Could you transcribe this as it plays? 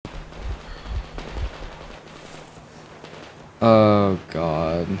Oh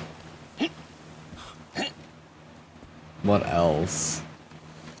god. What else?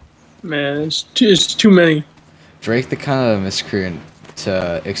 Man, it's too many. Drake the kind of miscreant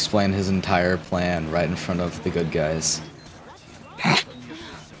to explain his entire plan right in front of the good guys.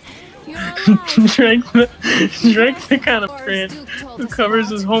 Drake the kind of friend who covers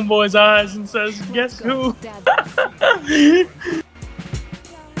his homeboy's eyes and says, "Guess who?"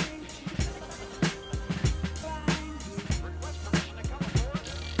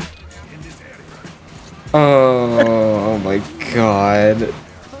 Oh my god.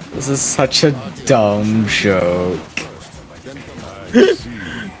 This is such a dumb joke.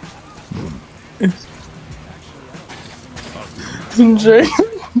 Drake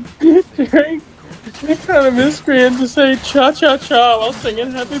kind of miscreant to say cha cha cha while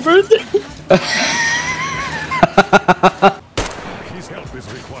singing happy birthday. His help is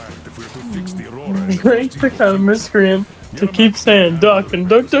required if we're to fix the Aurora. Drake the kind of miscreant to keep saying duck and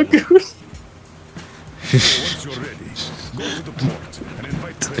duck duck goose. Once you're ready, go to the port and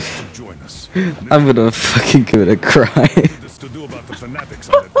invite Chris to join us. I'm gonna fucking commit a crime. This to do about the fanatics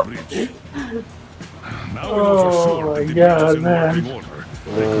on that bridge. Now we know for Oh sure my that the God, bridge is in man. working order.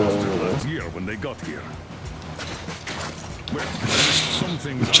 They crossed it last year when they got here. Well, some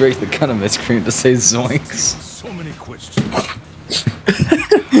things Drake the kind of miscreant to say zoinks. so many questions.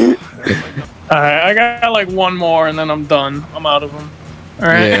 Alright, I got like one more and then I'm done. I'm out of them.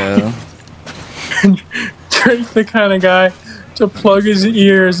 Alright? Yeah. Drake the kind of guy to plug his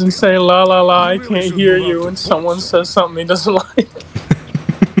ears and say la la la, I can't hear you when someone says something he doesn't like.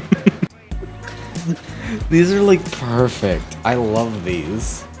 These are like perfect. I love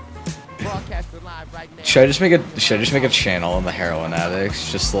these. Should I just make a channel on the heroin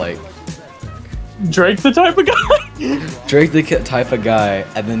addicts? Just like Drake the type of guy? Drake the type of guy,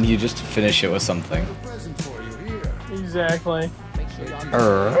 and then you just finish it with something. Exactly.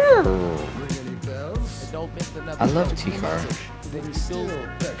 I love T-Car.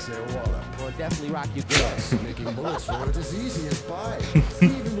 Definitely rock your glass. Making bullets for it is easy as pie,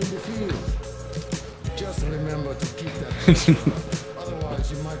 even in the field. Just remember to keep that.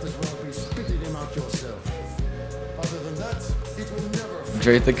 Otherwise, you might as well be spitting him out yourself. Other than that, it will never.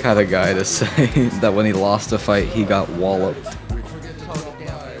 Drake the kind of guy to say that when he lost a fight, he got walloped.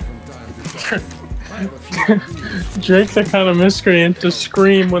 Drake the kind of miscreant to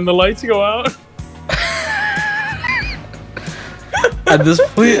scream when the lights go out. At this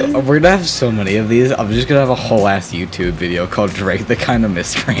point, we're gonna have so many of these. I'm just gonna have a whole ass YouTube video called Drake the kind of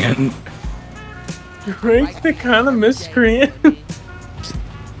miscreant. Drake the kind of miscreant.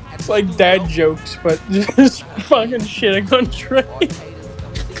 It's like dad jokes, but just fucking shitting on Drake.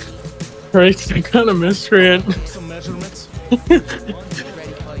 Drake the kind of miscreant. Some measurements.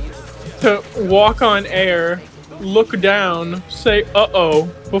 To walk on air, look down, say uh-oh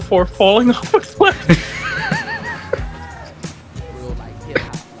before falling off a cliff.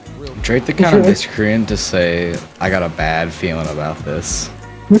 Drake the kind of miscreant to say, I got a bad feeling about this.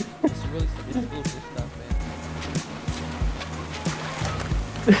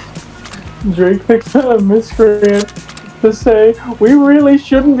 Drake the kind of miscreant to say, we really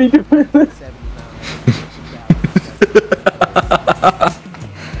shouldn't be doing this.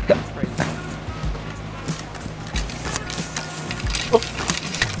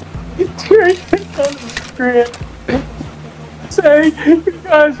 Drake the kind of miscreant say, you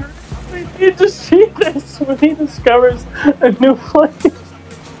guys really need to see this when he discovers a new place.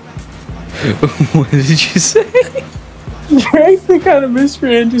 What did you say? Drake the kind of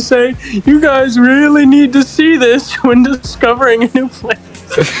miscreant to say, you guys really need to see this when discovering a new place.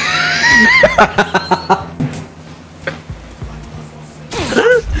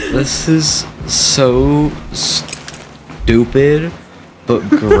 This is so stupid, but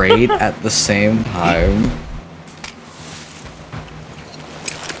great at the same time.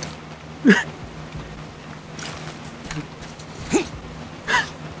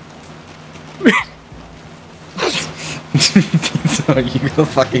 So you gonna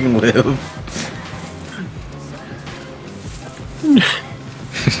fucking live?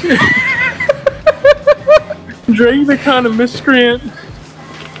 Drake the kind of miscreant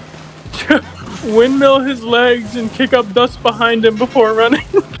to windmill his legs and kick up dust behind him before running.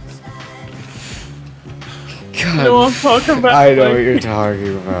 God, You know what I'm talking about? I know like- what you're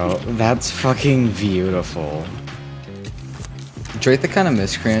talking about. That's fucking beautiful. Drake the kind of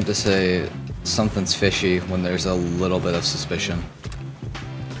miscreant to say something's fishy when there's a little bit of suspicion.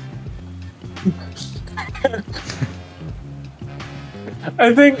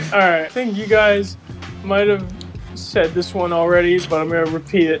 I think you guys might have said this one already, but I'm gonna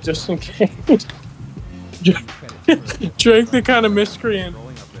repeat it just in case. Drake the kind of miscreant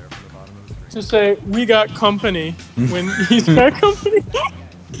to say we got company when he's got company.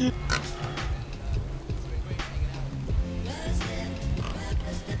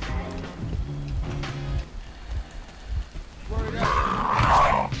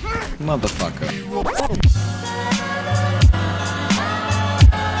 Motherfucker.